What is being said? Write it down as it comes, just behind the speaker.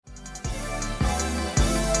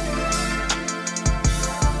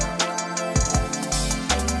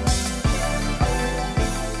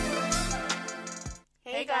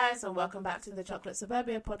guys, and welcome back to the Chocolate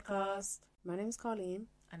Suburbia podcast. My name's Colleen.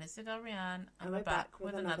 And it's Sigal Rian, and we're back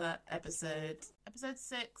with another episode. Episode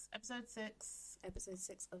 6. Episode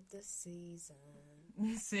 6 of the season.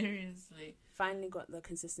 Seriously. Finally got the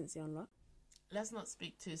consistency on lock. Let's not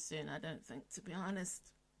speak too soon, I don't think, to be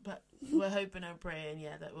honest. But we're hoping and praying,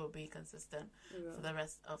 that we'll be consistent for the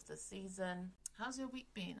rest of the season. How's your week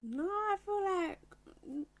been? No, I feel like...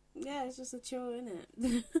 yeah, it's just a chill, innit?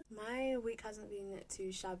 My week hasn't been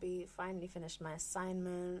too shabby. Finally finished my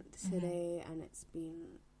assignment today, and it's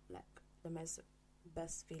been like the most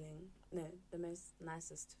nicest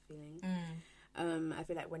feeling. I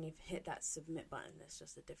feel like when you've hit that submit button, it's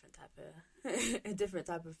just a different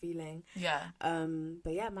type of feeling. Yeah.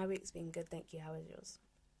 But yeah, my week's been good, thank you. How was yours?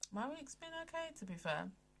 My week's been okay, to be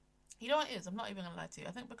fair. You know what it is? I'm not even gonna lie to you.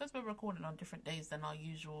 I think because we're recording on different days than our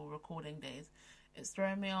usual recording days, it's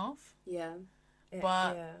throwing me off. Yeah.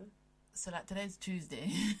 So like today's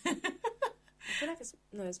Tuesday. I feel like it's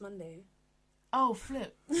Monday. Oh,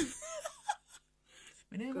 flip. We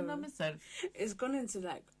don't even know myself. It's gone into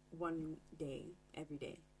like one day every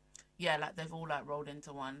day. Yeah, like they've all like rolled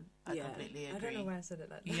into one. I completely agree. I don't know why I said it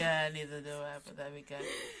like that. Yeah, neither do I, but there we go.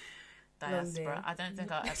 Diaspora. I don't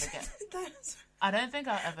think I'll ever get. That's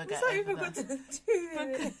not even got to do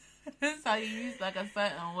it. That's how you use like a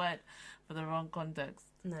certain word for the wrong context.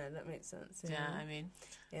 No, that makes sense. Yeah, I mean.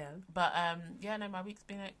 Yeah. But no, my week's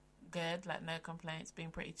been like, good. Like no complaints.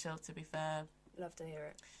 Been pretty chill, to be fair. Love to hear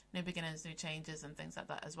it. New beginnings, new changes, and things like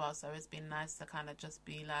that as well. So it's been nice to kind of just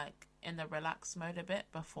be like in the relaxed mode a bit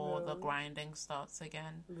before the grinding starts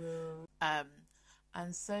again.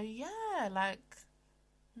 And so yeah, like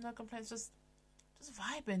no complaints, just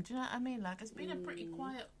vibing. Do you know what I mean? Like it's been a pretty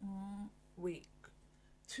quiet week.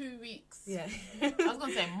 2 weeks. Yeah. I was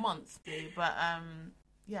gonna say month, but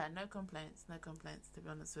yeah, no complaints, to be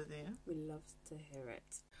honest with you. We love to hear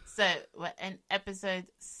it. So we're in episode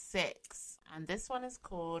 6, and this one is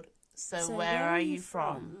called So Where Are You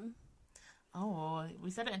From? Oh,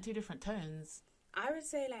 we said it in 2 different tones. I would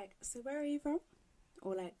say like, so where are you from?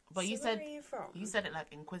 Or like, but you said, where are you from? You said it like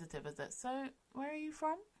inquisitive, is it? So where are you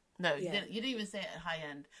from? No, you didn't even say it at high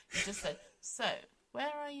end. You just said, so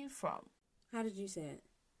where are you from? How did you say it?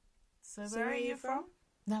 So where are you from?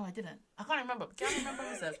 No, I didn't. I can't remember. Can't remember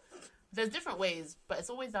myself. There's different ways, but it's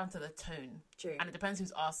always down to the tone. True. And it depends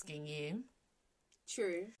who's asking you.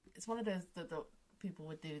 True. It's one of those that people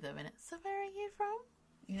would do though, innit? So where are you from?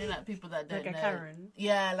 You know, like people that don't know. Like a Karen.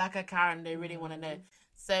 Yeah, like a Karen. They really want to know.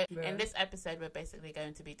 So in this episode, we're basically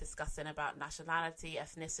going to be discussing about nationality,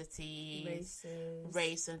 ethnicity,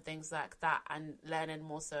 race and things like that, and learning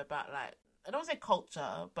more so about like, I don't want to say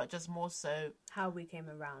culture, but just more so how we came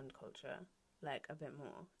around culture, like a bit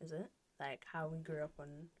more, is it? Like how we grew up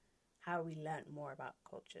on, how we learnt more about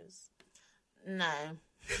cultures. No.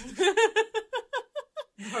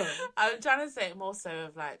 I'm trying to say it more so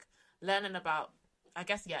of like learning about, I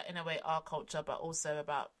guess, yeah, in a way our culture, but also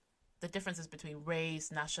about the differences between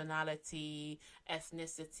race, nationality,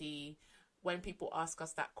 ethnicity. When people ask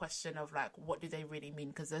us that question of like, what do they really mean?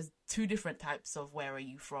 Because there's 2 different types of where are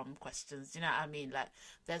you from questions. Do you know what I mean? Like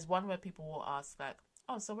there's one where people will ask like,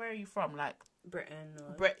 oh, so where are you from? Like Britain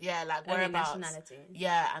or like whereabouts? Nationality.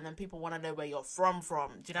 Yeah, and then people want to know where you're from.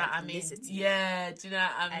 Do you know what I mean? Yeah, do you know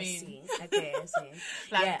what I mean? I see. Okay, I see.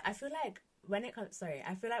 Like, yeah, I feel like when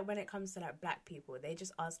it comes to like black people, they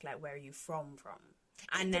just ask like, where are you from?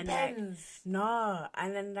 And then depends. Like, no,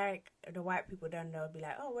 and then like the white people then they'll be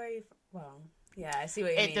like, oh, where are you from? Well, yeah, I see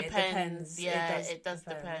what you mean. It depends. Yeah, it does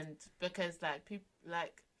depend because like people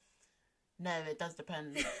like, no, it does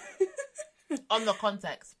depend. On the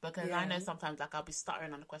context, because I know sometimes like I'll be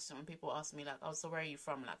stuttering on the question when people ask me like, oh, so where are you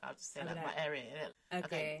from? Like I'll just say like my area.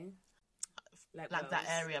 Okay. Like that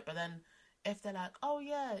area. But then if they're like, oh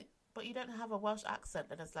yeah, but you don't have a Welsh accent,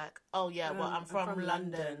 then it's like, oh yeah, well I'm from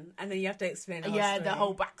London. And then you have to explain the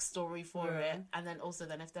whole backstory for it. And then also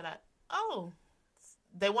then if they're like, oh,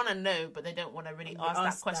 they want to know, but they don't want to really ask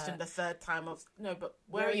that question the third time of, no, but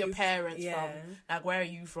where are your parents from? Like, where are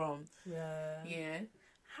you from? Yeah.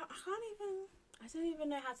 I don't even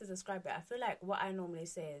know how to describe it. I feel like what I normally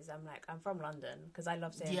say is I'm from London, because I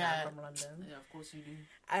love saying that I'm from London. Yeah, of course you do.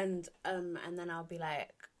 And then I'll be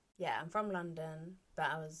like, yeah, I'm from London,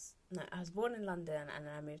 but I was born in London and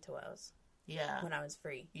then I moved to Wales. Yeah. When I was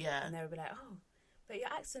 3. Yeah. And they would be like, oh, but your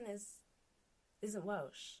accent isn't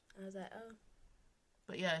Welsh. And I was like, oh.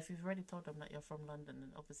 But yeah, if you've already told them that you're from London,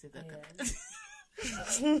 then obviously they're good.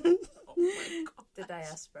 Oh my god. The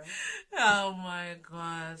diaspora. Oh my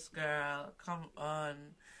gosh, girl. Come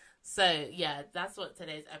on. So yeah, that's what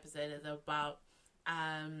today's episode is about.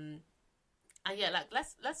 And yeah, like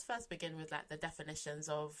let's first begin with like the definitions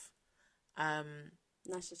of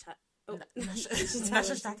Nationality.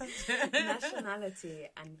 nationality Nationality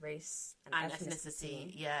and race and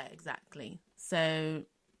ethnicity. Yeah, exactly. So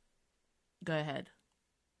go ahead.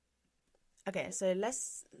 Okay, so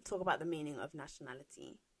let's talk about the meaning of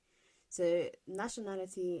nationality. So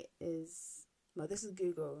nationality is, well, this is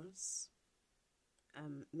Google's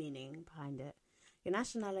meaning behind it. Your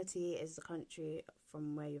nationality is the country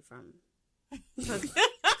from where you're from.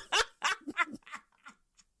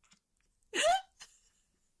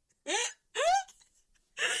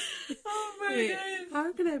 Oh my Wait, god!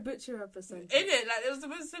 how can I butcher up a sentence? In it, like it was the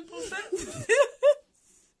most simple sentence.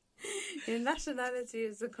 Your nationality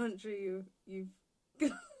is the country you've.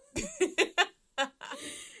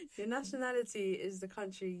 Your nationality is the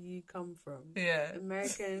country you come from. Yeah.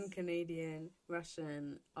 American, Canadian,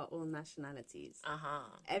 Russian are all nationalities.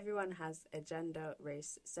 Everyone has a gender,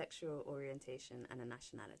 race, sexual orientation, and a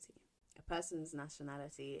nationality. A person's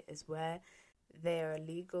nationality is where they are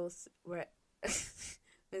legal.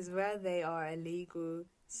 Is where they are a legal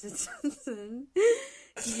citizen.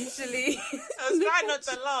 Usually, I was trying not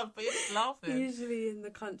to laugh, but you're just laughing. Usually in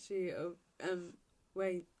the country of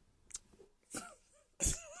wait.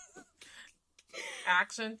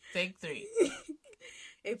 Action, take 3.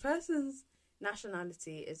 A person's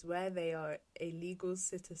nationality is where they are a legal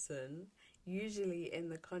citizen, usually in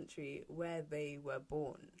the country where they were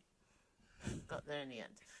born. Got there in the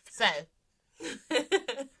end. So,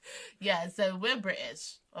 yeah, so we're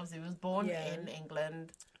British. Obviously, we was born in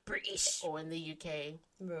England. British. Or in the UK.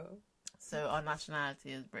 Bro. So our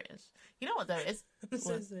nationality is British. You know what though? It's I'm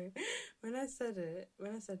so sorry. When I said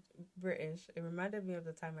British, it reminded me of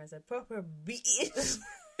the time I said proper British.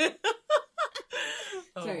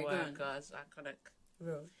 Oh sorry, my gosh, iconic.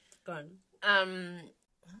 Bro, gone. Oh,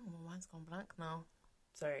 my mind's gone blank now.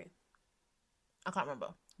 Sorry. I can't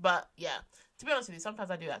remember. But yeah, to be honest with you,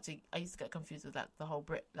 sometimes I used to get confused with like the whole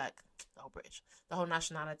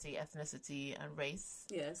nationality, ethnicity, and race.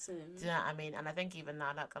 Yeah, same. Do you know what I mean? And I think even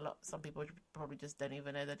now, like some people probably just don't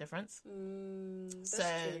even know the difference. That's so,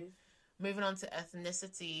 true. Moving on to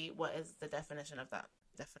ethnicity, what is the definition of that?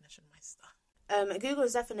 Definition, my stuff.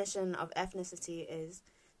 Google's definition of ethnicity is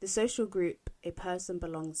the social group a person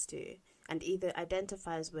belongs to and either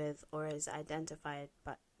identifies with or is identified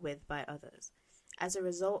by others. As a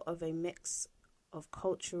result of a mix of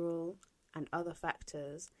cultural and other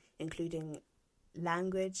factors, including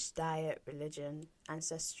language, diet, religion,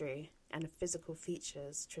 ancestry, and physical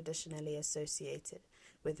features traditionally associated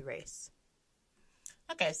with race.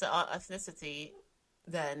 Okay, so our ethnicity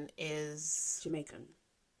then is... Jamaican.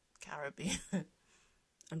 Caribbean.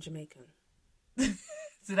 I'm Jamaican.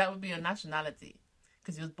 So that would be your nationality,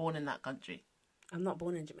 because you was born in that country. I'm not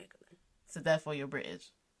born in Jamaica, though. So therefore you're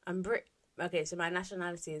British. Okay, so my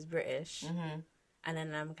nationality is British, and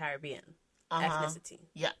then I'm Caribbean. Ethnicity.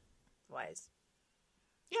 Yeah. Wise.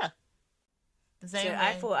 Yeah. The same way.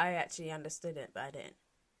 I thought I actually understood it, but I didn't.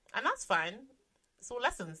 And that's fine. It's all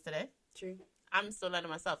lessons today. True. I'm still learning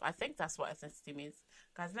myself. I think that's what ethnicity means.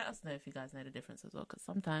 Guys, let us know if you guys know the difference as well, because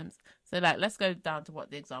sometimes... So, let's go down to what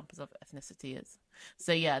the examples of ethnicity is.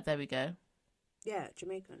 So, yeah, there we go. Yeah,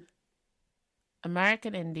 Jamaican.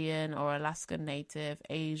 American Indian or Alaskan Native,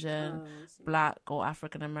 Asian, Black or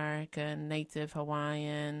African American, Native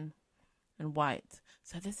Hawaiian, and white.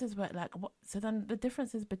 So this is where what? So then the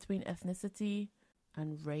differences between ethnicity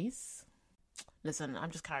and race. Listen, I'm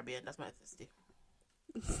just Caribbean. That's my ethnicity.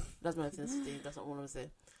 That's my ethnicity. That's what I want to say.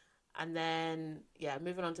 And then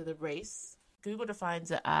moving on to the race. Google defines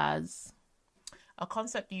it as a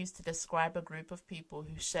concept used to describe a group of people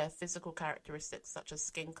who share physical characteristics such as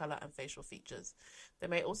skin color and facial features. They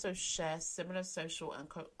may also share similar social and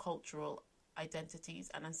cultural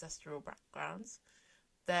identities and ancestral backgrounds.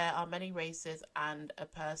 There are many races and a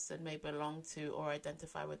person may belong to or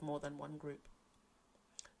identify with more than one group.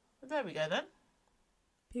 Well, there we go then.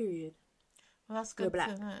 Period. Well, that's good We're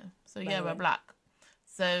black. to know. So we're black.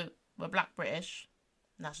 So we're Black British,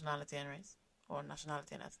 nationality and race, or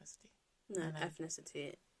nationality and ethnicity. No,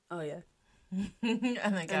 ethnicity. Oh, yeah.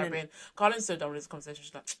 And then Caribbean. Colin's so done with this conversation.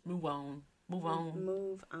 She's like, move on.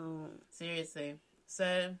 Move on. Seriously.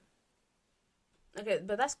 So. Okay,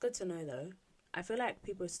 but that's good to know, though. I feel like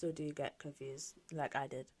people still do get confused, like I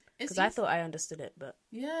did. Because I thought I understood it, but...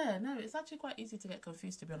 Yeah, no, it's actually quite easy to get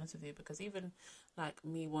confused, to be honest with you, because even,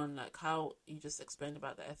 me, how you just explained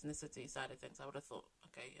about the ethnicity side of things, I would have thought,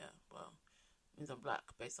 okay, yeah, well, it means I'm black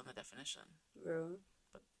based on the definition. Real.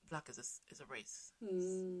 But black is a race.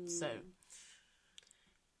 So...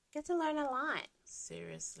 Get to learn a lot.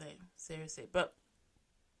 Seriously. But,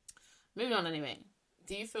 moving on anyway.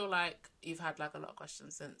 Do you feel like you've had like a lot of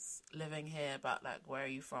questions since living here about like where are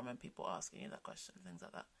you from and people asking you that question, things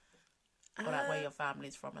like that, or like where your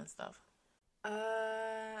family's from and stuff?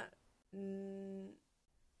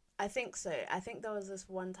 I think so. I think there was this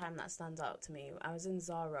one time that stands out to me. I was in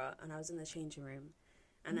Zara and I was in the changing room,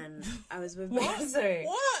 and then I was with What? Sorry,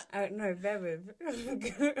 What? no, bear with.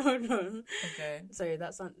 Hold on. Okay. Sorry,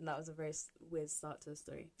 that was a very weird start to the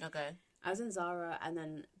story. Okay. I was in Zara, and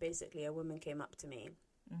then basically a woman came up to me,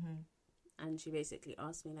 and she basically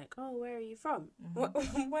asked me like, "Oh, where are you from?" Why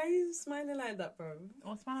are you smiling like that, bro?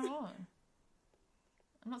 What's my what?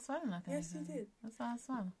 I'm not smiling like that. Yes, you did. That's why I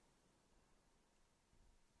smile.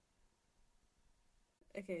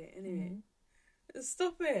 Okay, anyway.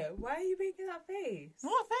 Stop it. Why are you making that face?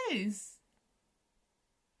 What face?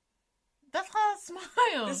 That's how I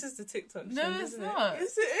smile. This is the TikTok No, trend, it's isn't not. It?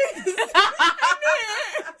 Yes, it is.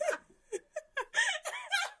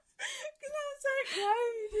 Because I was like, why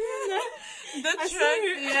are you doing that? The I trend,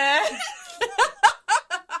 yeah.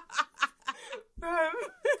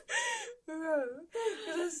 Bro,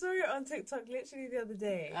 because I saw it on TikTok literally the other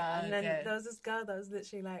day, and then there was this girl that was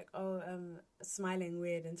literally like, "Oh, smiling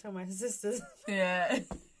weird," until my sisters. Yeah. What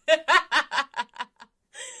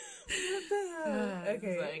the hell?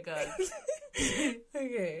 Okay. Sorry, God.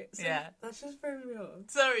 Okay. So Yeah. That's just throwing me off.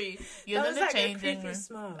 Sorry, you're in the like changing a creepy room.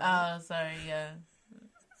 smile. Oh, sorry, yeah.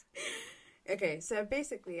 Okay, so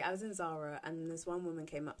basically, I was in Zara, and this one woman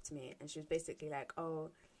came up to me, and she was basically like,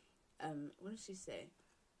 "Oh, what did she say?"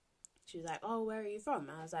 She was like, "Oh, where are you from?"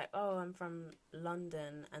 And I was like, "Oh, I'm from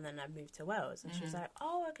London, and then I moved to Wales." And she was like,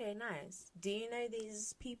 "Oh, okay, nice. Do you know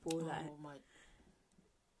these people that?" Oh my.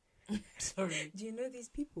 Sorry. Do you know these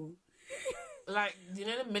people? Like, do you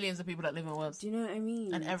know the millions of people that live in Wales? Do you know what I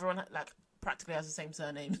mean? And everyone like practically has the same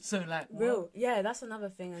surname. So like, real, yeah, that's another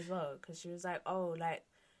thing as well. Because she was like, "Oh, like."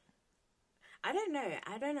 I don't know.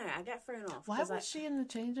 I get thrown off. Why was she in the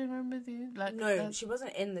changing room with you? Like, no, she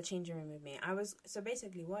wasn't in the changing room with me. So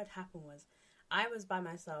basically what had happened was I was by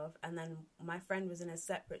myself, and then my friend was in a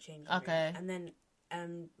separate changing room. And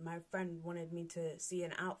then my friend wanted me to see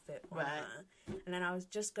an outfit on her. And then I was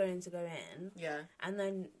just going to go in. Yeah. And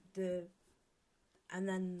then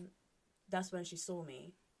that's when she saw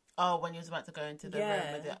me. Oh, when you was about to go into the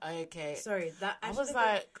room with it. Okay. Sorry, that I was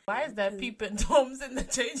like, why is there peeping toms in the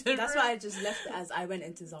changing room? That's why I just left it as I went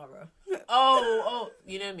into Zara. Oh,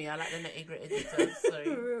 you know me. I like the nitty-gritty details.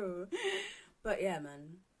 Sorry. But yeah,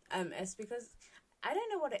 man. It's because I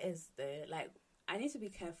don't know what it is though. Like, I need to be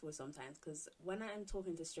careful sometimes, because when I'm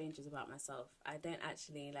talking to strangers about myself, I don't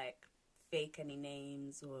actually like fake any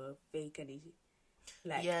names or fake any.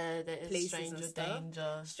 Like, yeah, there is stranger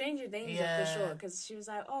danger for sure. Because she was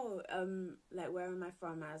like, "Oh, like, where am I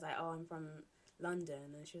from?" I was like, "Oh, I'm from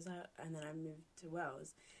London." And she was like, and then I moved to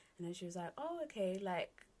Wales, and then she was like, "Oh, okay,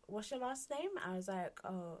 like, what's your last name?" I was like,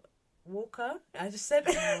 "Oh, Walker." I just said,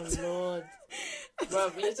 "Oh Lord,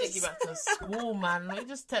 bro, we need to take you back to school, man. We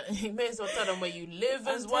just you may as well tell them where you live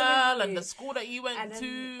as well, and the school that you went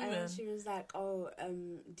to." And she was like, "Oh,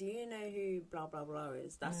 do you know who blah blah blah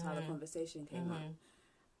is?" That's how the conversation came up.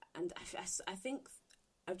 And I think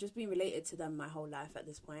I've just been related to them my whole life at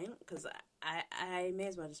this point, because I may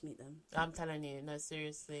as well just meet them. I'm telling you, no,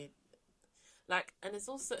 seriously. Like, and it's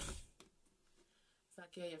also. It's like,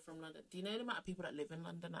 yeah, you're from London. Do you know the amount of people that live in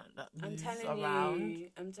London that move around?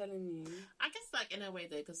 I'm telling you. I guess, like, in a way,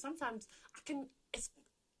 though, because sometimes it's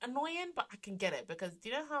annoying, but I can get it, because do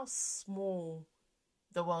you know how small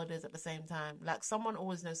the world is at the same time? Like, someone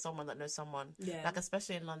always knows someone that knows someone. Yeah. Like,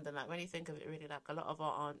 especially in London, like, when you think of it really, like, a lot of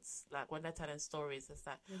our aunts, like, when they're telling stories, it's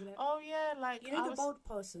like, oh, yeah, like... You know the bold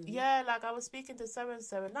person? Yeah, like, I was speaking to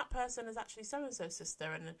so-and-so, and that person is actually so-and-so's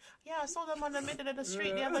sister, and yeah, I saw them on the middle of the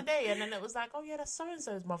street the other day, and then it was like, oh, yeah, that's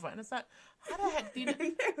so-and-so's mother, and it's like, how the heck do you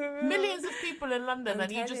know? Millions of people in London,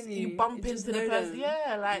 and you bump into the person.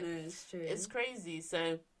 Yeah, like, no, it's true. It's crazy,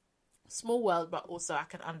 so... Small world, but also I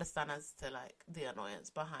can understand as to like the annoyance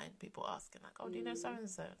behind people asking like, "Oh, do you know so and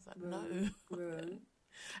so?" It's like, no.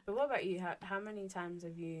 But what about you? How many times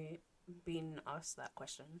have you been asked that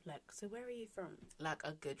question? Like, so where are you from? Like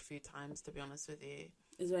a good few times, to be honest with you.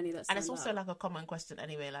 Is there any that? And it's also like a common question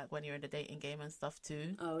anyway. Like when you're in the dating game and stuff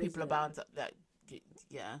too. Oh, people are bound to like,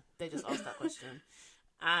 yeah, they just ask that question.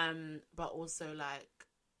 But also like.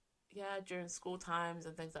 Yeah, during school times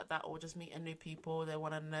and things like that, or just meeting new people, they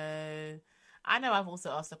want to know. I know I've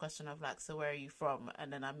also asked the question of like, so where are you from?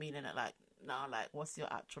 And then I'm meaning it like, no, like, what's your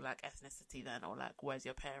actual like ethnicity then? Or like, where's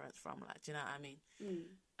your parents from? Like, do you know what I mean?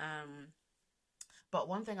 But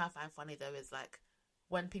one thing I find funny though is like,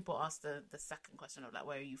 when people ask the second question of like,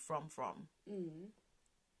 where are you from?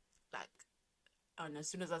 Like, And as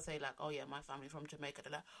soon as I say like, oh yeah, my family from Jamaica,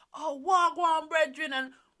 they're like, oh, Wagwan brethren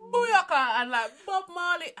and Booyaka and like Bob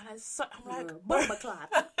Marley, and I'm like, Bomba clat.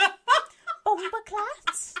 Bomba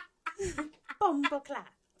clat. Bomba clat.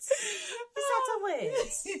 Is that a word?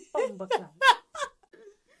 Bomba clat.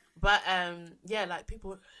 But yeah, like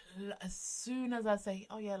people, as soon as I say,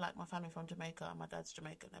 oh yeah, like my family from Jamaica and my dad's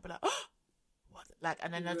Jamaican, they'll be like, oh, what? Like,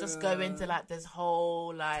 and then they'll just go into like this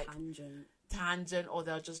whole like tangent, or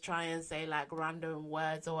they'll just try and say like random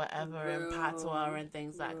words or whatever in patois and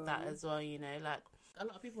things like that as well. You know, like a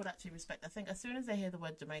lot of people would actually respect. I think as soon as they hear the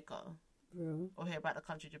word Jamaica or hear about the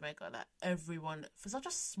country Jamaica, like everyone, for such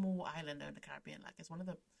a small island in the Caribbean, like it's one of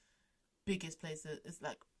the biggest places. It's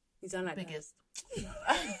like biggest.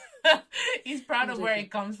 He's proud of where he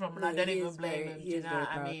comes from, and I don't even blame him. Do you know what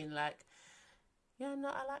I mean? Like, yeah, no,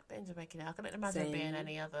 I like being Jamaican. I couldn't imagine being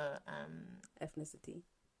any other ethnicity.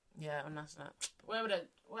 Yeah, or national. Whatever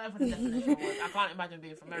the definition was. I can't imagine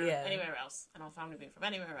being from anywhere else, and our family being from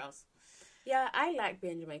anywhere else. Yeah, I like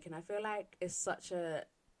being Jamaican. I feel like it's such a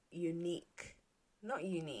unique, not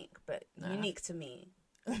unique, but unique to me.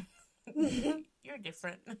 You're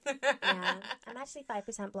different. Yeah, I'm actually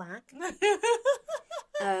 5% black.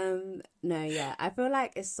 No, yeah, I feel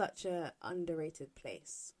like it's such a underrated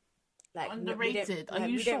place. Like underrated? Are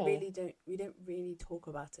you sure? We don't really talk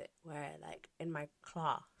about it. Where like in my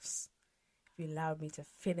class, if you allowed me to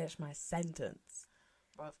finish my sentence.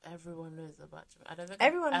 Bruv, everyone knows about Jamaica. I don't think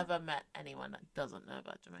I've ever met anyone that doesn't know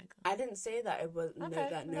about Jamaica. I didn't say that it was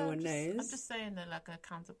that no one knows. I'm just saying that like a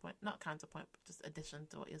counterpoint, not counterpoint, but just addition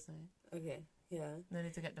to what you're saying. Okay, yeah. No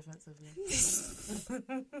need to get defensive.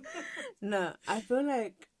 No, I feel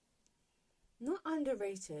like not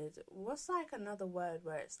underrated. What's like another word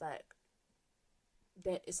where it's like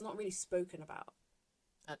that it's not really spoken about?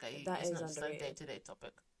 Okay, that it's is not just a underrated. day-to-day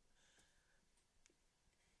topic.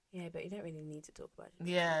 Yeah, but you don't really need to talk about it.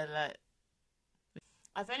 Yeah, like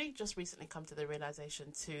I've only just recently come to the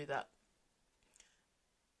realization too that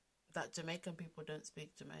Jamaican people don't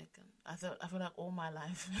speak Jamaican. I feel like all my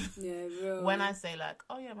life, real. When I say like,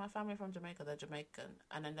 oh yeah, my family from Jamaica, they're Jamaican,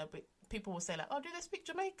 and then people will say like, oh, do they speak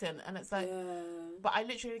Jamaican? And it's like, but I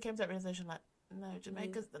literally came to that realization like, no,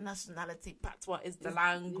 Jamaica's the nationality, patois is the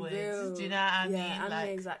language. Real. Do you know what I mean? Yeah, I'm like,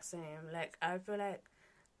 the exact same. Like I feel like,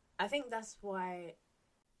 I think that's why.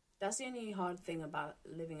 That's the only hard thing about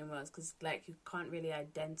living in Wales, because like you can't really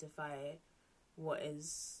identify what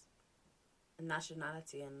is a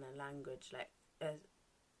nationality and a language. Like,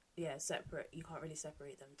 separate. You can't really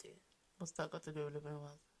separate them two. What's that got to do with living in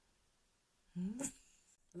Wales?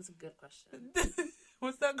 That's a good question.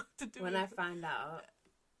 What's that got to do? When I find out,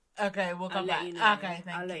 okay, we'll come back. You know. Okay,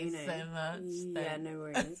 I'll let you know. So much. Yeah, no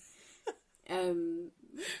worries.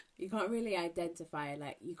 You can't really identify.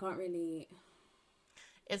 Like, you can't really.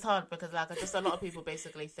 It's hard because like just a lot of people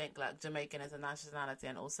basically think like Jamaican is a nationality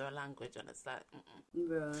and also a language, and it's like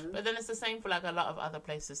but then it's the same for like a lot of other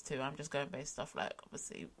places too. I'm just going based off like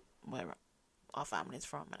obviously where our family's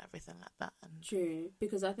from and everything like that. And true,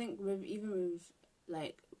 because I think even with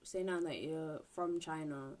like say now that you're from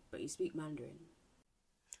China but you speak Mandarin,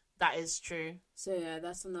 that is true. So yeah,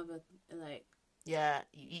 that's another like you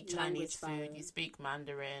eat Chinese food, you speak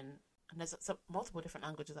Mandarin, and there's multiple different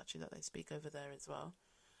languages actually that they speak over there as well.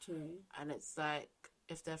 True. And it's like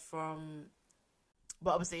if they're from,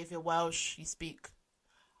 but obviously if you're Welsh, you speak.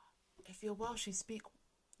 If you're Welsh, you speak.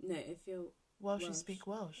 No, if you're Welsh, you speak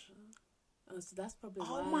Welsh. Oh, so that's probably.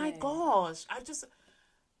 Oh my gosh!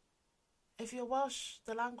 If you're Welsh,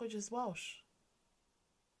 the language is Welsh.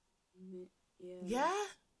 Yeah. Yeah.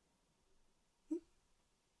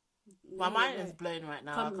 My mind is blown right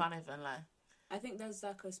now. I can't even lie. I think there's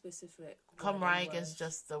like a specific. Cymraeg is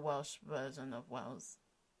just the Welsh version of Wales.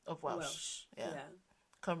 Of Welsh. Yeah.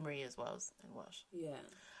 Cymru is Wales in Welsh. Yeah.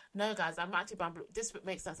 No, guys, I'm actually bamboo. This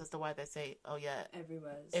makes sense as to why they say, oh yeah,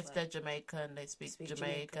 everywhere. If like, they're Jamaican, they speak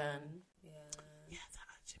Jamaican. Yeah. Yeah, that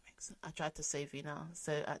actually makes sense. I tried to save you now.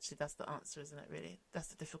 So actually that's the answer, isn't it, really? That's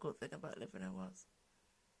the difficult thing about living in Wales.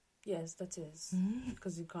 Yes, that is.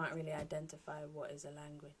 Because you can't really identify what is a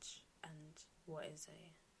language and what is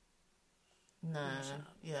a... No,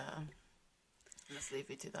 yeah. Let's leave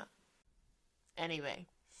you to that. Anyway.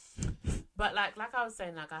 But like I was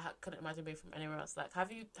saying, like I couldn't imagine being from anywhere else. Like,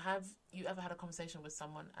 have you ever had a conversation with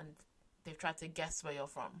someone and they've tried to guess where you're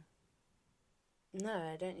from? No,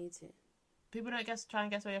 I don't need to. People don't try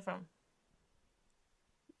and guess where you're from.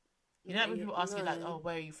 You know when people ask you like, "Oh,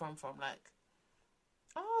 where are you from?" Like,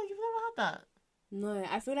 oh, you've never had that. No,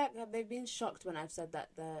 I feel like they've been shocked when I've said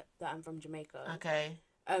that I'm from Jamaica. Okay.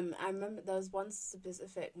 I remember there was one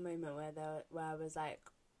specific moment where I was like,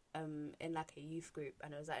 in like a youth group,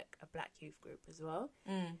 and it was like a black youth group as well.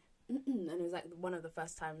 Mm. And it was like one of the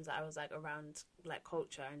first times that I was like around like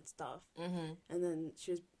culture and stuff. Mm-hmm. And then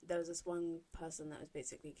there was this one person that was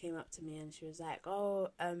basically came up to me, and she was like, "Oh,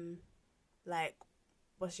 like,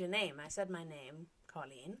 what's your name?" I said my name,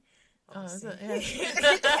 Colleen. Oh, is it? Obviously.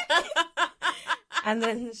 Yeah. And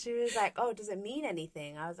then she was like, "Oh, does it mean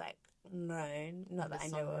anything?" I was like, "No, not that I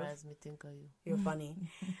know of." Me think of you. You're funny.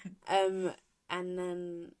 And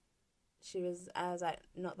then I was like,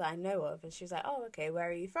 "Not that I know of." And she was like, "Oh, okay, where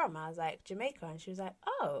are you from?" I was like, "Jamaica." And she was like,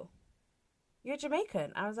 "Oh, you're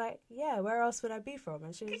Jamaican?" I was like, "Yeah, where else would I be from?"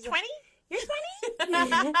 And she was You're like, 20? "You're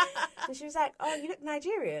 20?" And she was like, "Oh, you look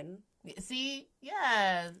Nigerian." See?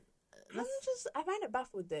 Yeah. I find it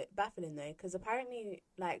baffling though, because apparently,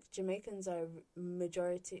 like, Jamaicans are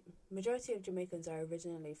majority of Jamaicans are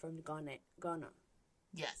originally from Ghana.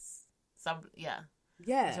 Yes. Yeah.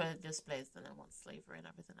 Yeah. So it displays and then wants slavery and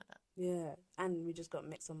everything like that. Yeah, and we just got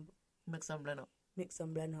mix and blend up.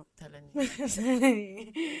 Telling you.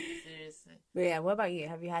 Seriously. Seriously. But yeah, what about you?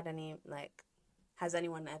 Have you had any, like, has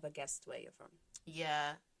anyone ever guessed where you're from?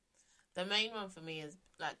 Yeah. The main one for me is,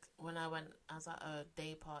 like, when I was at a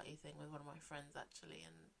day party thing with one of my friends, actually,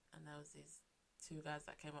 and there was these two guys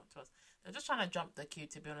that came up to us. They're just trying to jump the queue,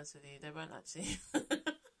 to be honest with you. They weren't actually.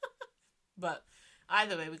 But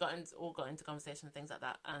either way, we all got into conversation and things like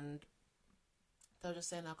that, and they were just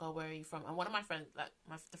saying, like, "Oh, where are you from?" And one of my friends, like,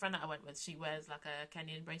 the friend that I went with, she wears, like, a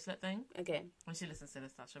Kenyan bracelet thing. Okay. When she listens to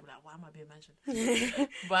this stuff, she'll be like, "Why am I being mentioned?"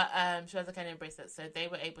 But she wears a Kenyan bracelet, so they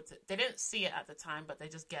were able to... They didn't see it at the time, but they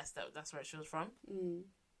just guessed that that's where she was from. Mm.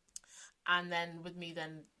 And then with me,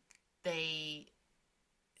 then they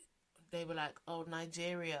were like, "Oh,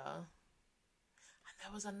 Nigeria." And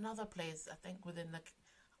there was another place, I think, I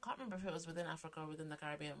can't remember if it was within Africa or within the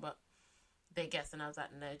Caribbean, but they guessed, and I was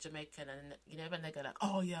like, "No, Jamaican." And you know when they go like,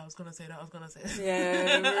 "Oh yeah, I was gonna say that."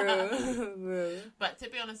 Yeah, real. But to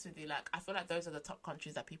be honest with you, like, I feel like those are the top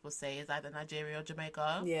countries that people say is either Nigeria or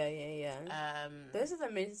Jamaica. Yeah. Those are the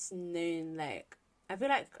most known. Like, I feel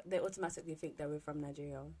like they automatically think that we're from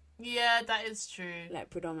Nigeria. Yeah, that is true. Like,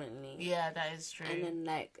 predominantly. Yeah, that is true. And then,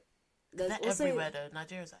 like, they're also everywhere though.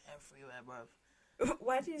 Nigerians are everywhere, bro.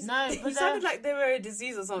 Why do you? No, you sounded like they were a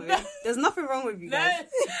disease or something. There's nothing wrong with you guys.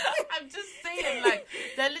 I'm just saying, like,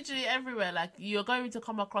 they're literally everywhere. Like, you're going to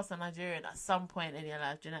come across a Nigerian at some point in your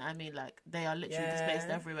life. Do you know what I mean? Like, they are literally displaced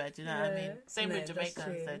everywhere. Do you know what I mean? Same with Jamaica.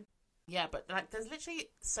 So, yeah, but like, there's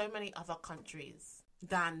literally so many other countries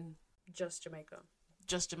than just Jamaica.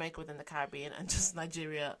 Just Jamaica within the Caribbean and just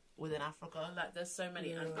Nigeria within Africa. Like, there's so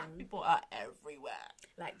many, and black people are everywhere.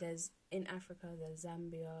 Like, in Africa, there's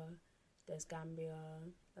Zambia. There's Gambia.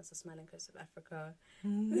 That's the smiling coast of Africa.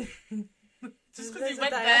 Just because you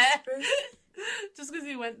went there. Just because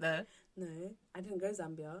you went there. No, I didn't go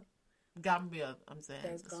Zambia. Gambia, I'm saying.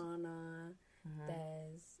 There's Ghana. Mm-hmm.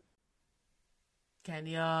 There's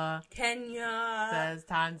Kenya. There's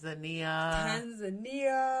Tanzania.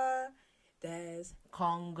 There's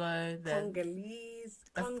Congo. Congolese.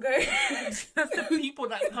 Congo. That's the people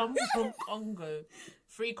that come from Congo.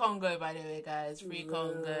 Free Congo, by the way, guys. Free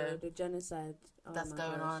Congo. The genocide that's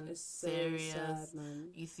going on. It's so serious. Sad, man.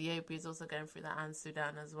 Ethiopia is also going through that, and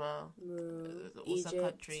Sudan as well. There's also Egypt.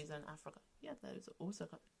 countries in Africa. Yeah, there's also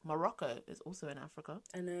Morocco is also in Africa.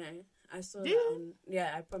 I know. I saw that on...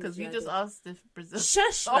 Yeah, I promise. Because you just asked if Brazil...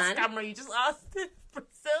 Shush, off man. camera, you just asked if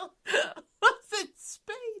Brazil was in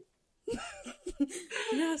Spain.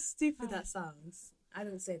 You know how stupid that sounds. I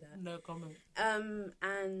didn't say that. No comment.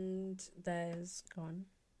 And there's... Go on.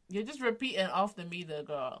 You're just repeating after me, though,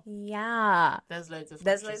 girl. Yeah. There's loads of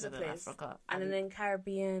places. Africa. And then in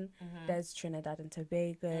Caribbean, there's Trinidad and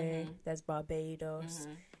Tobago. There's Barbados.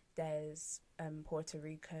 There's Puerto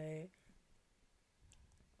Rico.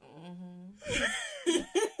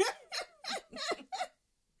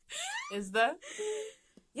 Is there?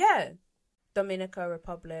 Yeah. Dominican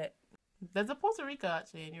Republic. There's a Puerto Rico,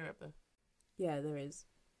 actually, in Europe, though. Yeah, there is.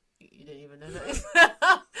 You didn't even know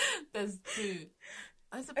that. There's two.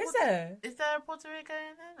 Is there a Puerto Rico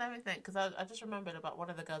in there? Let me think, because I just remembered about one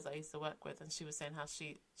of the girls I used to work with, and she was saying how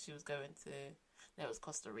she was going to... No, it was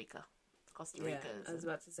Costa Rica. Costa Rica. Yeah, I was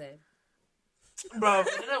about to say. Bro, I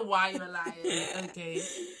don't know why you're lying. Okay.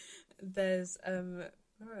 There's, where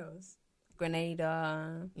else?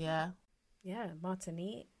 Grenada. Yeah. Yeah,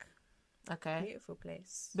 Martinique. Okay. Beautiful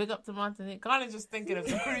place. Big up to Martinique. Can't just thinking of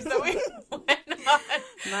the cruise that we went on.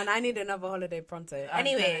 Man, I need another holiday pronto.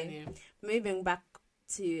 Anyway, moving back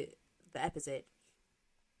to the episode.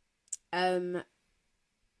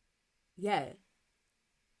 Yeah.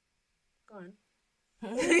 Go on.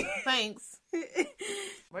 Thanks.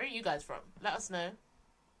 Where are you guys from? Let us know.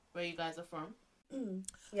 where you guys are from.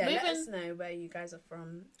 Yeah, let us know where you guys are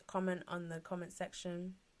from. Comment on the comment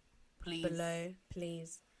section below,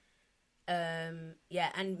 please. Yeah,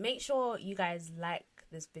 and make sure you guys like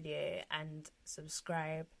this video and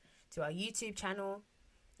subscribe to our YouTube channel.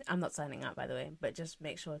 I'm not signing out, by the way, but just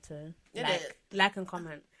make sure to like and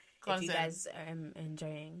comment if you guys are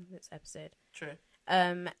enjoying this episode. True.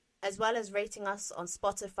 As well as rating us on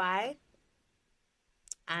Spotify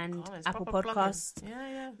and Apple Podcast.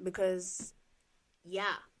 Yeah. Because,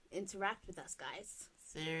 interact with us, guys.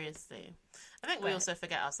 Seriously. I think we also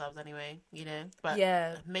forget ourselves anyway, you know. But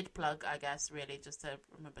mid-plug, I guess, really, just to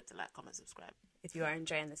remember to like, comment, subscribe. If you are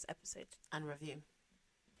enjoying this episode. And review.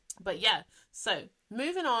 But yeah, so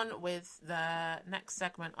moving on with the next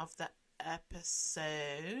segment of the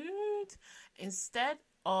episode. Instead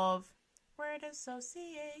of word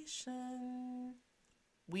association,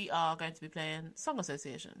 we are going to be playing song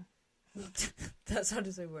association. That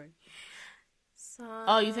sounded so boring.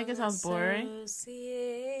 Oh, you think it sounds boring?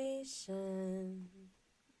 Association.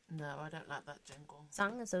 No, I don't like that jingle.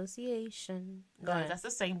 Song association. No, that's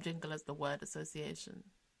the same jingle as the word association.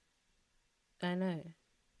 I know.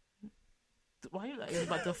 Why are you like you're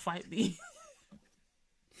about to fight me?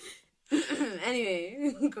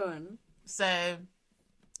 Anyway, go on. So,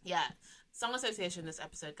 yeah, song association this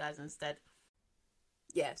episode, guys, instead.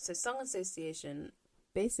 Yeah, so song association,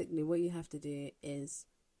 basically what you have to do is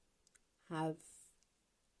have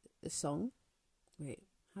a song. Wait,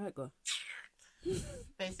 how it go?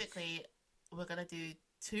 Basically, we're going to do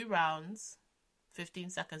 2 rounds,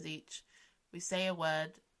 15 seconds each. We say a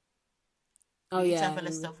word. We each have a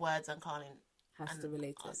list of words and Colin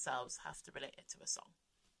ourselves have to relate it to a song.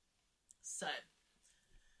 So,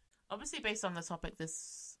 obviously based on the topic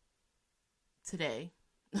this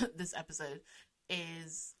episode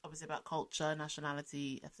is obviously about culture,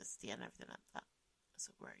 nationality, ethnicity and everything like that.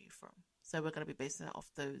 So where are you from? So we're going to be basing it off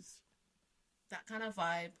that kind of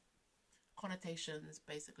vibe, connotations,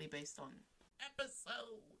 basically based on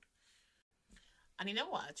episode. And you know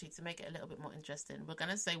what, actually, to make it a little bit more interesting, we're going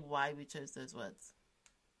to say why we chose those words.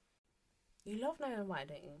 You love knowing why,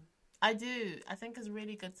 don't you? I do. I think it's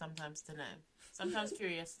really good sometimes to know. Sometimes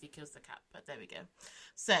curiosity kills the cat, but there we go.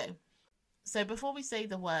 So before we say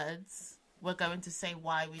the words, we're going to say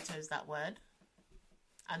why we chose that word.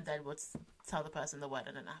 And then we'll tell the person the word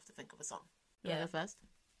and then I have to think of a song. You want to go first?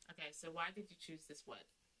 Okay, so why did you choose this word?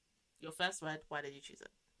 Your first word, why did you choose it?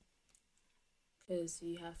 Because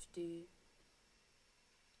you have to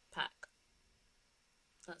pack.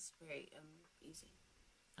 That's very easy.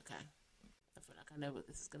 Okay. I feel like I know what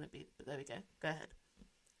this is going to be, but there we go. Go ahead.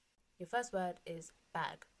 Your first word is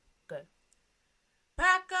bag. Go.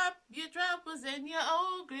 Pack up your troubles in your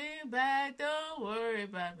old green bag. Don't worry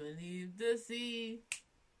about beneath the sea.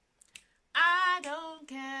 I don't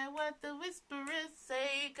care what the whisperers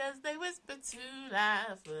say, 'cause they whisper too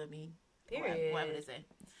loud for me. Period. Whatever they say.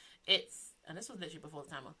 And this was literally before the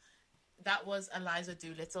timer. That was Eliza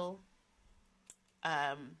Doolittle.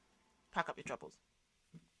 Pack Up Your Troubles.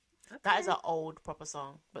 Okay. That is an old proper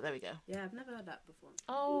song, but there we go. Yeah, I've never heard that before.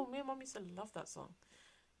 Oh, me and Mom used to love that song.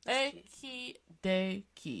 Okie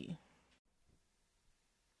dokie.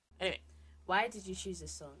 Anyway. Why did you choose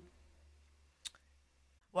this song?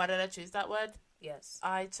 Why did I choose that word? Yes.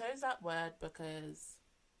 I chose that word because...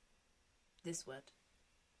 This word.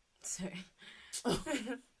 Sorry.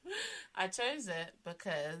 I chose it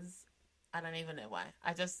because... I don't even know why.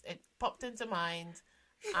 It popped into mind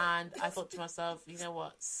and I thought to myself, you know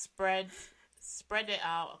what? Spread it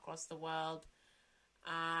out across the world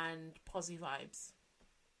and positive vibes.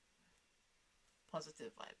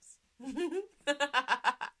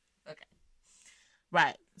 Okay.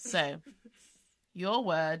 Right. So, your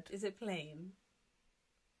word... Is it plain?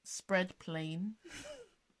 Spread plain.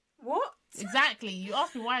 What? Exactly. You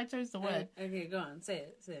asked me why I chose the word. Okay, go on.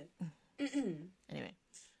 Say it. Anyway.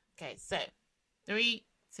 Okay, so 3,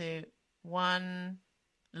 2, 1,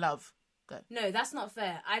 love. Go. No, that's not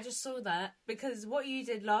fair. I just saw that because what you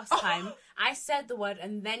did last time, I said the word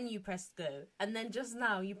and then you pressed go. And then just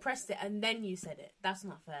now you pressed it and then you said it. That's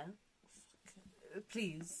not fair.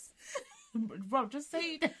 Please. Rob, just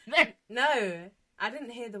say it. No, I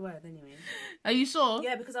didn't hear the word anyway. Are you sure?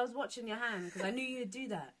 Yeah, because I was watching your hand because I knew you'd do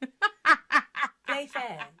that. Play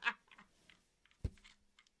fair.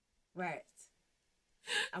 Right.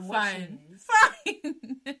 I'm watching you. Fine.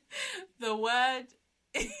 The word...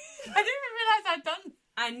 I didn't even realise I'd done...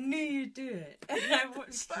 I knew you'd do it. I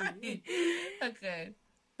watched you. Okay.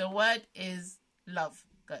 The word is love.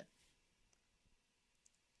 Good.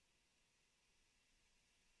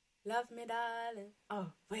 Love me, darling.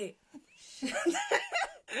 Oh, wait.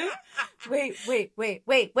 wait.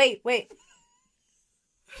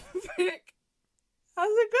 Frick.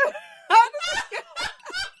 How's it go? How does it go?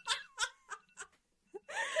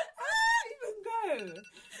 How does it even go?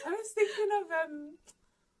 I was thinking of how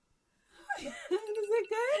does it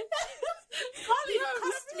go? Carly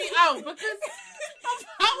cussed me out because of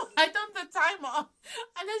how I done the timer,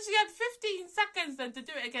 and then she had 15 seconds then to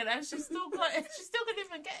do it again, and she still couldn't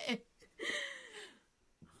even get it.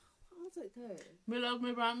 How does it go? Me love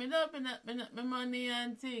me brown, me love me money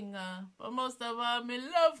and thing, but most of all, me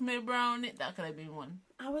love me brown. That could have been one.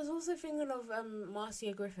 I was also thinking of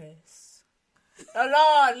Marcia Griffiths. Oh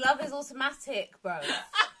Lord, love is automatic, bro.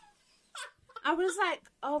 I was like,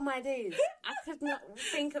 oh my days, I could not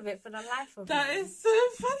think of it for the life of me. That is so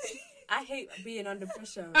funny. I hate being under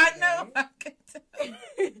pressure. I know. I can tell.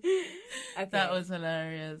 Okay. That was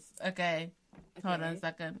hilarious. Okay. Hold on a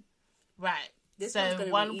second. Right. This so one's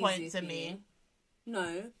gonna 1 be point easy to for me. you.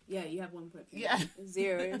 No. Yeah, you have 1 point for me. Yeah.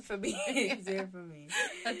 0 for me. 0 for me.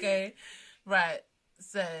 Okay. Right.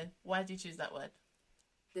 So why did you choose that word?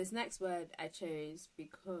 This next word I chose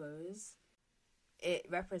because it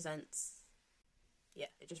represents. Yeah,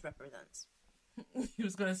 it just represents. He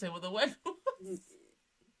was gonna say what the word was.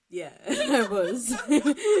 Yeah, I was.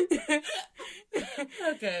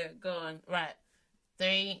 Okay, go on. Right.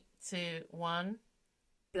 3, 2, 1.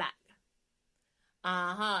 Black.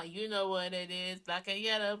 You know what it is. Black and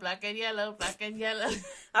yellow, black and yellow, black and yellow.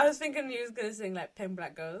 I was thinking you was gonna sing like 10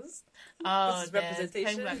 black girls. Oh, This is there's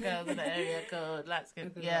representation. 10 black girls in the area code. That's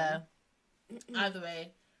good. Okay, Yeah. Either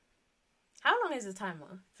way. How long is the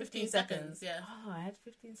timer? 15 seconds, yeah. Oh, I had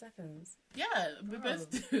 15 seconds. Yeah, we both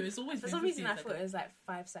do. It's always For been some 15 reason, I seconds. thought it was like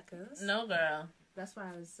 5 seconds. No, girl. That's why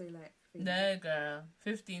I was so like. thinking. No, girl.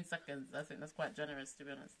 15 seconds. I think that's quite generous, to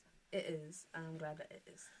be honest. It is. I'm glad that it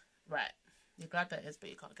is. Right. You're glad that is, but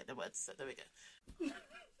you can't get the words, so there we go.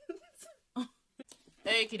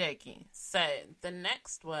 Okie dokie. So, the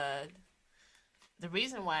next word, the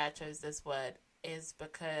reason why I chose this word is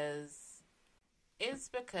because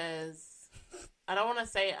I don't want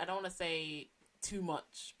to say too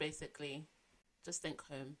much, basically. Just think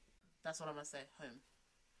home. That's what I'm going to say, home.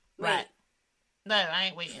 Wait. Right. No, I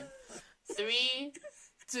ain't waiting. 3,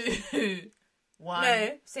 2, 1.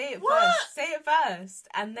 No, say it What? first. Say it first,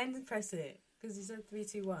 and then press it. Because you said 3,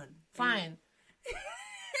 2, 1. Fine.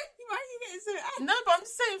 Why are you getting so angry? No, but I'm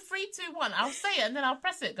just saying 3, 2, 1. I'll say it and then I'll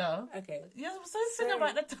press it, girl. Okay. You're so thinking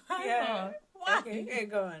about the timer. Yeah. Why? Okay, yeah,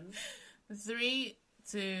 go on. 3,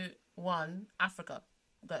 2, 1. Africa.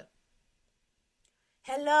 Go.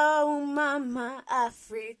 Hello, Mama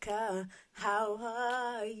Africa. How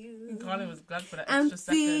are you? Carly was glad for that I'm extra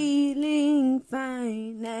second. feeling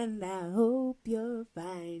fine, and I hope you're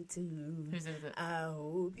fine too. Whose is it? I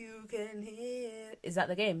hope you can hear. Is that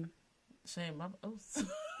the game? Shame. Oh.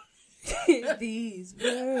 These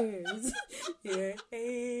words, your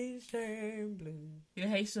Haitian blue. You're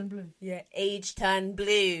Haitian blue. Your H-ton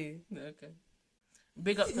blue. Okay.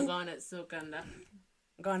 Big up to Garnet Silk and that.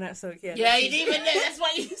 Garnet Silk, yeah. Yeah, you didn't even know. That's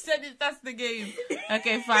why you said it. That's the game.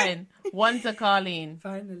 Okay, fine. 1 to Carleen.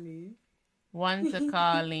 Finally. 1 to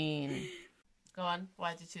Carleen. Go on.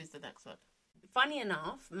 Why did you choose the next one? Funny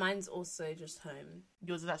enough, mine's also just home.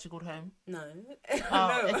 Yours is actually called home. No.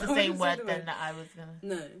 Oh, No, it's the I same wouldn't word say the then that I was gonna.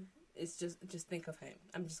 No, it's just think of home.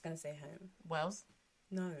 I'm just gonna say home. Wales.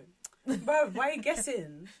 No, bro, why are you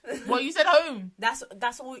guessing? Well, you said home. That's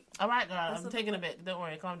all. All right, girl. That's I'm taking a bit. Don't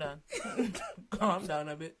worry. Calm down. Calm down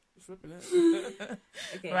a bit.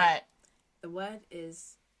 Okay. Right. The word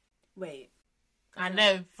is. Wait. I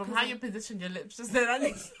know from how you positioned your lips just then.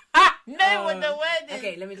 I know Oh. what the word is.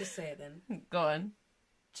 Okay, let me just say it then. Go on.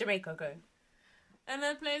 Jamaica, go. And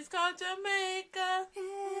a place called Jamaica.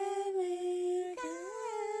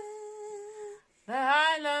 The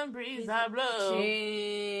Highland breeze I blow.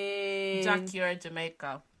 Jack, you're in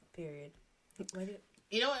Jamaica. Period. Why did...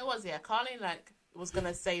 You know what it was? Yeah, Carly was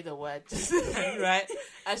gonna say the word just then, right?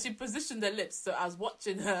 And she positioned her lips, so I was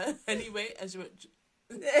watching her anyway, and she went.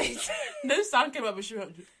 No sound came up, but she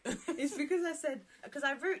went. It's because I said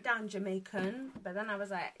I wrote down Jamaican, but then I was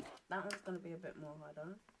like, that one's gonna be a bit more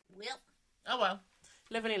harder. Well,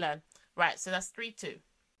 live and you learn. Right, so that's 3-2.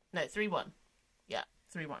 No, 3-1. Yeah,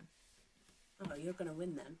 3-1. Oh, you're gonna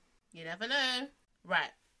win then. You never know.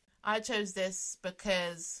 Right, I chose this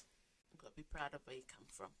because I've got to be proud of where you come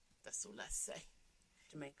from. That's all I say.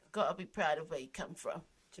 Jamaica. Got to be proud of where you come from.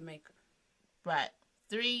 Jamaica. Right,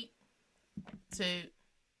 3, 2,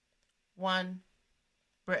 1.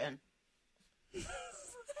 Britain.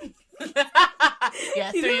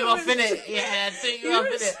 Yeah, threw you off in it. Yeah, threw you off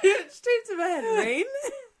in it. Straight to my head, Rain.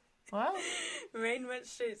 What? Rain went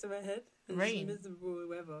straight to my head. It's Rain? miserable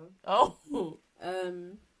weather. Oh.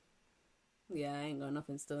 Yeah, I ain't got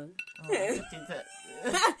nothing still. Oh, I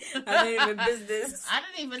don't even business. I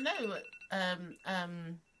don't even know.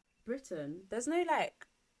 Britain. There's no like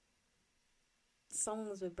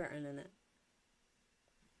songs with Britain in it.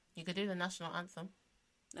 You could do the national anthem.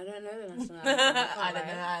 I don't know the national anthem. I don't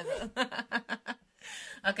know either.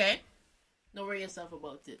 Okay. Don't worry yourself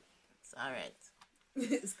about it. It's alright.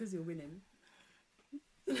 It's because you're winning.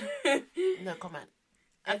 No comment.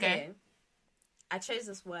 Okay. I chose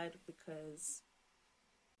this word because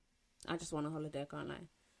I just want a holiday, can't I?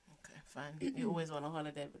 Okay, fine. You always want a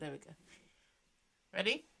holiday, but there we go.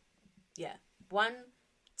 Ready? Yeah. 1,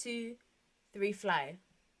 2, 3, fly.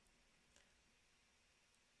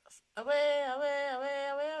 Away, away, away,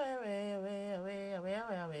 away, away, away, away, away,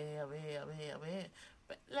 away, away, away, away.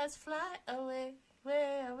 But let's fly away,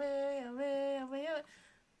 away, away, away, away.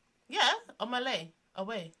 Yeah, on Malay,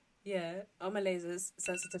 away. Yeah, Malay is a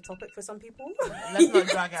sensitive topic for some people. Let's not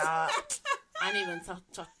drag it out. I ain't even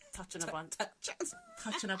touching up on that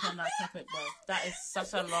topic, bro. That is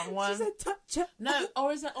such a long one. She said touch. No,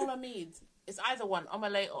 or is it Olamide? It's either one,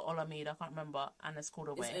 Omalay or Olamide. I can't remember, and it's called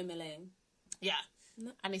away. It's Malay. Yeah,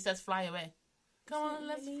 No. And he says fly away. Come on,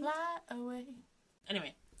 let's fly away.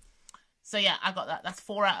 Anyway, so yeah, I got that. That's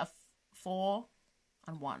 4 out of 4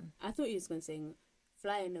 and 1. I thought you was gonna sing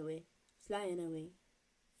flying away, flying away.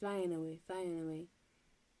 Flying away, flying away.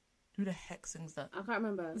 Who the heck sings that? I can't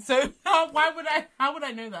remember. So how would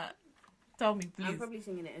I know that? Tell me, please. I'm probably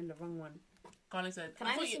singing it in the wrong one. Carly said, Can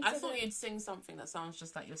I thought you'd sing something that sounds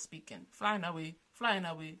just like you're speaking. Flying away, flying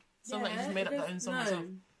away. Sounds like you just made up your own song yourself.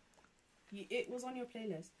 It was on your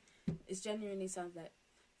playlist. It genuinely sounds like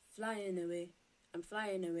flying away. I'm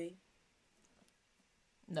flying away.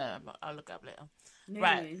 No, I'll look up later. No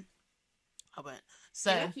Right. way. I won't.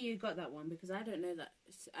 So You're lucky you got that one because I don't know that.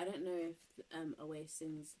 I don't know if Away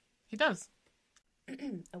sings he does.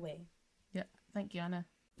 Away. Yeah, thank you, Anna.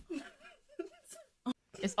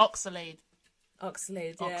 It's Oxalade.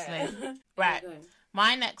 Oxlade, yeah. Oxlade. Right.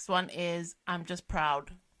 My next one is I'm just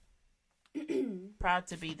proud. Proud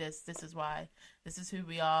to be this. This is why. This is who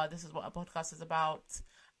we are. This is what our podcast is about.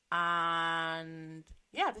 And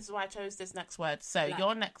yeah, this is why I chose this next word. So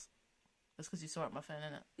your next. That's because you saw it on my phone,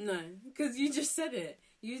 innit? No, because you just said it.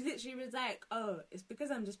 You literally was like, oh, it's because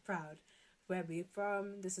I'm just proud. Where we're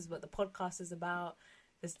from. This is what the podcast is about.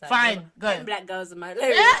 This fine, go. Black girls in my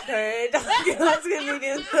lyrics. Girls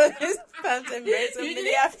comedians, fans embrace of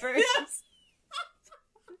mini Afros.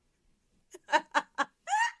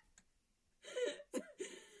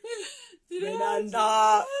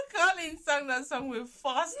 Miranda. Carlene sang that song with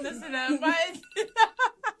fastness in her mind.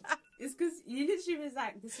 It's because you literally was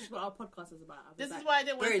like, this is what our podcast is about. This is why I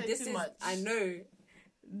didn't want to say too much. I know.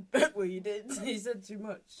 Well, you did. You said too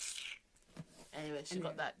much. Anyway, she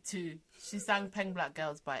got that too. She sang Peng Black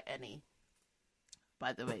Girls by Annie.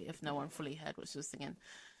 By the way, if no one fully heard what she was singing.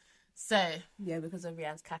 So. Yeah, because of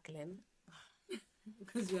Rianne's cackling.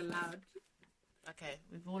 Because you're loud. Okay,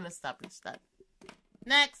 we've all established that.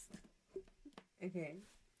 Next. Okay.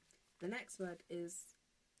 The next word is...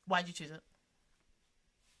 Why'd you choose it?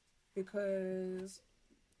 Because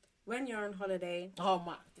when you're on holiday... Oh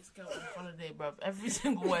my, this girl on holiday, bruv. Every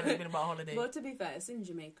single word has been about holiday. Well, to be fair, it's in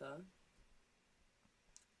Jamaica.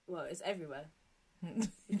 Well, it's everywhere.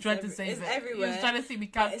 You tried to say it's it. Everywhere. You was trying to see me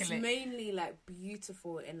calculate. It's mainly like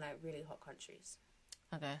beautiful in like really hot countries.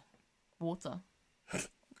 Okay. Water.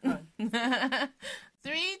 3, 2...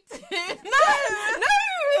 No!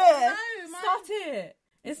 Start it.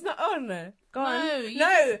 It's not on. Go on.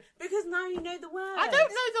 No, No, because now you know the word. I don't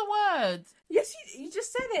know the word. Yes, you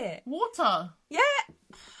just said it. Water. Yeah.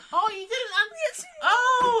 Oh, you didn't.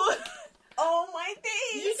 Oh. Oh my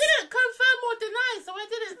days. You didn't confirm or deny, so I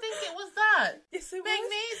didn't think it was that. Yes, it Make was.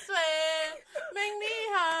 me sweat. Make me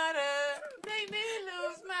harder. Make me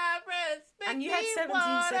lose my breath. Make And you me had 17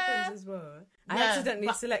 water. seconds as well. I Yeah,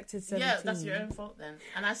 accidentally selected 17. Yeah, that's your own fault then.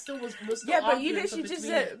 And I still was still Yeah, but arguing you literally for just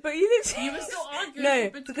between said. it. But you literally. You were still arguing No,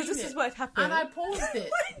 for because this between is it. what happened. And I paused it.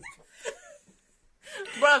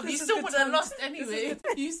 Bruv, you This is still the would have time. lost anyway.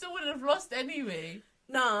 You still would have lost anyway.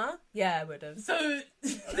 Nah. Yeah, I would have. So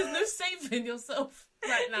there's no saving yourself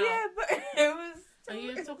right now. Yeah, but it was. Are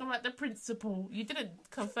you talking about the principle? You didn't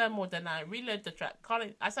confirm or deny. Reload the track.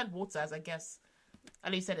 I said water as a guess.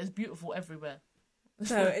 And he said it's beautiful everywhere.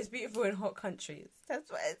 No, it's beautiful in hot countries. That's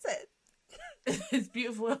what it said. It's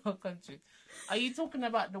beautiful in our country. Are you talking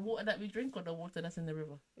about the water that we drink or the water that's in the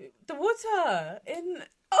river? The water in.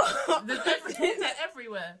 There's water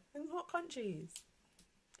everywhere. In hot countries.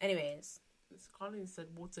 Anyways, Colin said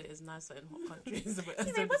water is nicer in hot countries.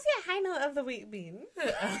 Anyway, what's your high note of the week been?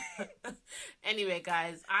 Anyway,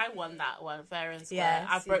 guys, I won that one fair and square. Yes,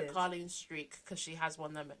 I you broke did. Carlene's streak because she has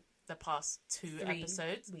won them the past 2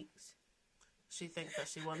 episodes. Weeks. She thinks that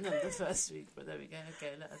she won them the first week, but there we go.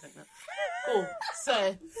 Okay, let her think that. Cool.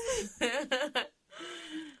 So,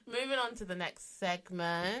 moving on to the next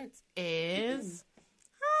segment is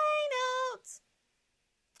high notes.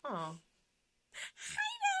 Oh.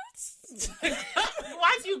 High notes.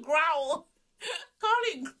 Why'd you growl?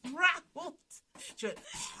 Carly growled. She went,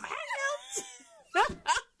 high notes.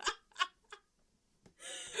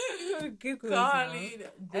 Carly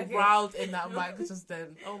growled in that mic just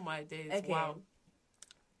then. Oh my days. Okay. Wow.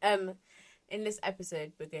 In this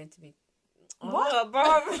episode, we're going to be. What?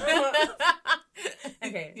 Bro?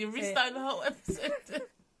 Okay. You're restarting the whole episode.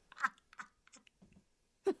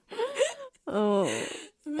 Oh.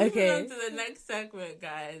 Moving on to the next segment,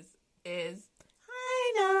 guys, is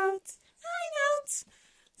high notes. High notes.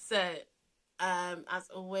 So, as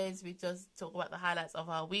always, we just talk about the highlights of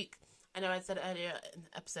our week. I know I said earlier in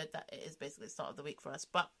the episode that it is basically the start of the week for us,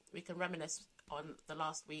 but we can reminisce on the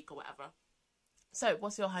last week or whatever. So,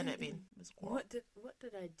 what's your high note been, Ms. What did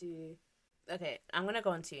I do? Okay, I'm gonna go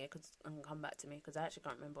on to you and come back to me because I actually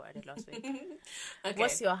can't remember what I did last week. Okay.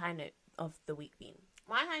 What's your high note of the week been?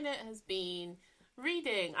 My high note has been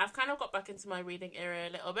reading. I've kind of got back into my reading era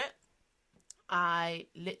a little bit. I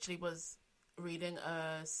literally was reading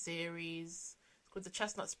a series. It's called the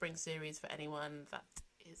Chestnut Spring series for anyone that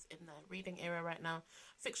is in the reading era right now.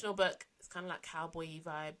 Fictional book. It's kind of like cowboy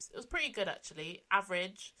vibes. It was pretty good actually.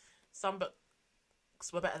 Average. Some books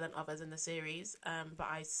were better than others in the series, but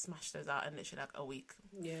I smashed those out in literally like a week.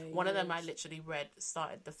 Yeah. One of them I literally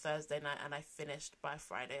started the Thursday night and I finished by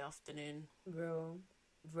Friday afternoon. Bro.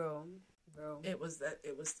 It was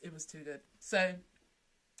too good. So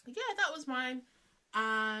yeah, that was mine.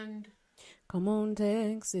 And come on,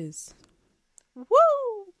 Texas. Woo!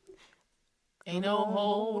 Ain't no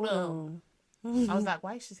hold on. I was like,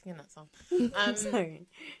 why is she singing that song? Sorry.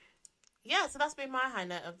 Yeah, so that's been my high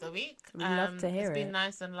note of the week. Love to hear it. It's been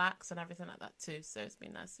nice and lax and everything like that too. So it's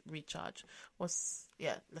been nice recharge. Let's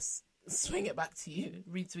swing it back to you.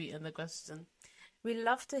 Retweeting the question. We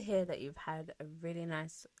love to hear that you've had a really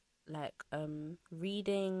nice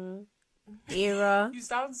reading era. You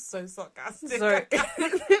sound so sarcastic. Sorry. Do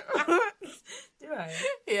I?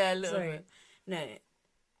 Yeah, a little bit. No.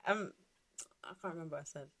 I can't remember what I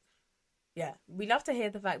said. Yeah, we love to hear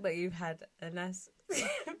the fact that you've had a nice.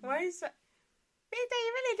 Why are you so? Rita,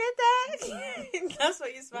 you really did that. That's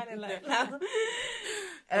what you're smiling like now.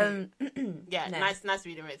 Yeah, no. nice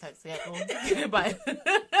reading rate. Thanks. Yeah, cool. Bye.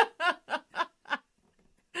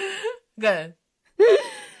 Go.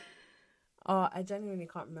 Oh, I genuinely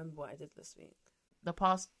can't remember what I did this week. The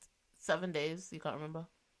past 7 days, you can't remember.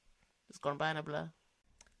 It's gone by in a blur.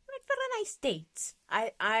 For a nice date.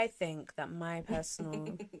 I think that my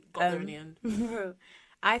personal got there in the end.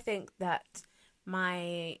 I think that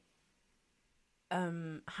my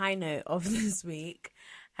high note of this week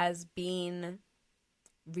has been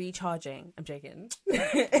recharging. I'm joking.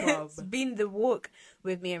 It's been the walk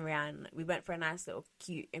with me and Rianne. We went for a nice little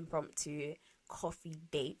cute impromptu coffee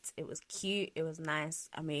date. It was cute. It was nice.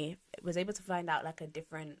 I mean, was able to find out like a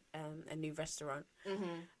different a new restaurant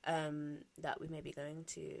that we may be going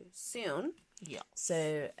to soon. Yeah.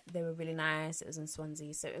 So they were really nice. It was in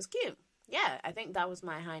Swansea, so it was cute. Yeah, I think that was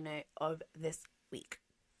my high note of this week.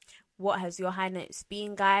 What has your high notes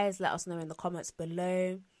been, guys? Let us know in the comments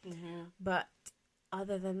below. But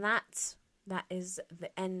other than that, that is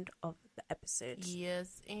the end of the episode.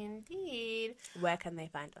 Yes, indeed. Where can they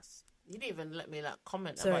find us? You didn't even let me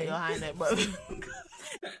comment about your high note. But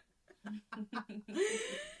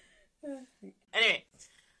anyway,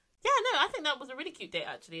 yeah, no, I think that was a really cute date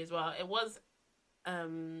actually as well. It was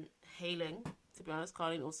hailing, to be honest.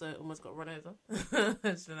 Carlene also almost got run over.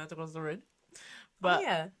 She didn't have to cross the road. But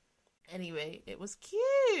yeah. Anyway, it was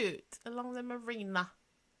cute along the marina.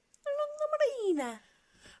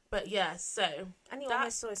 But yeah, so and you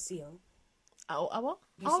almost saw a seal. Oh, what?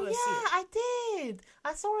 Oh yeah, I did.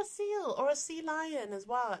 I saw a seal or a sea lion as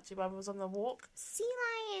well. Actually, when I was on the walk. Sea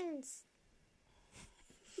lions.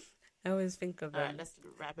 I always think of them. All right, let's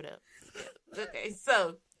wrap it up. Okay,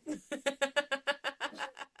 so.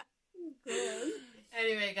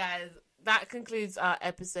 Anyway, guys, that concludes our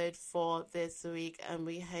episode for this week, and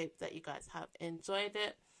we hope that you guys have enjoyed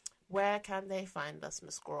it. Where can they find us,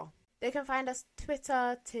 Miss Squirrel? They can find us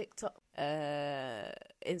Twitter, TikTok, Instagram,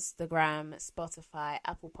 Spotify,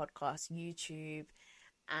 Apple Podcasts, YouTube,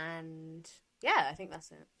 and yeah, I think that's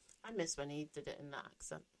it. I miss when he did it in that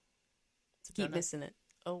accent. Keep missing it.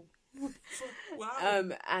 Oh.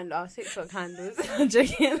 Wow. And our TikTok handles. I'm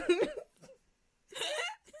joking.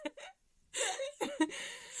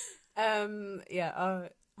 Our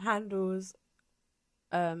handles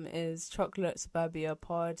is Chocolate Suburbia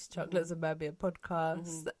Pod, Chocolate Suburbia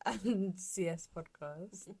Podcast, and CS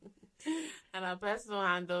Podcast. And our personal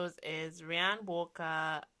handles is Rianne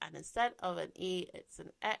Walker, and instead of an E, it's an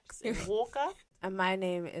X in Walker. And my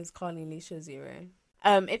name is Carly Leisha Zero.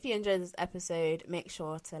 If you enjoyed this episode, make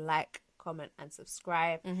sure to like, comment, and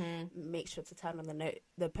subscribe. Make sure to turn on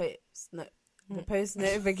the post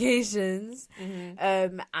notifications.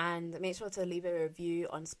 And make sure to leave a review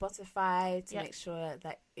on Spotify to make sure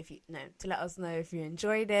that to let us know if you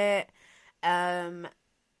enjoyed it. And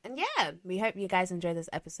yeah, we hope you guys enjoyed this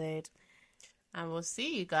episode. And we'll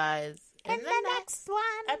see you guys in the next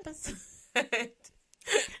one episode.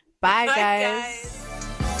 Bye, guys.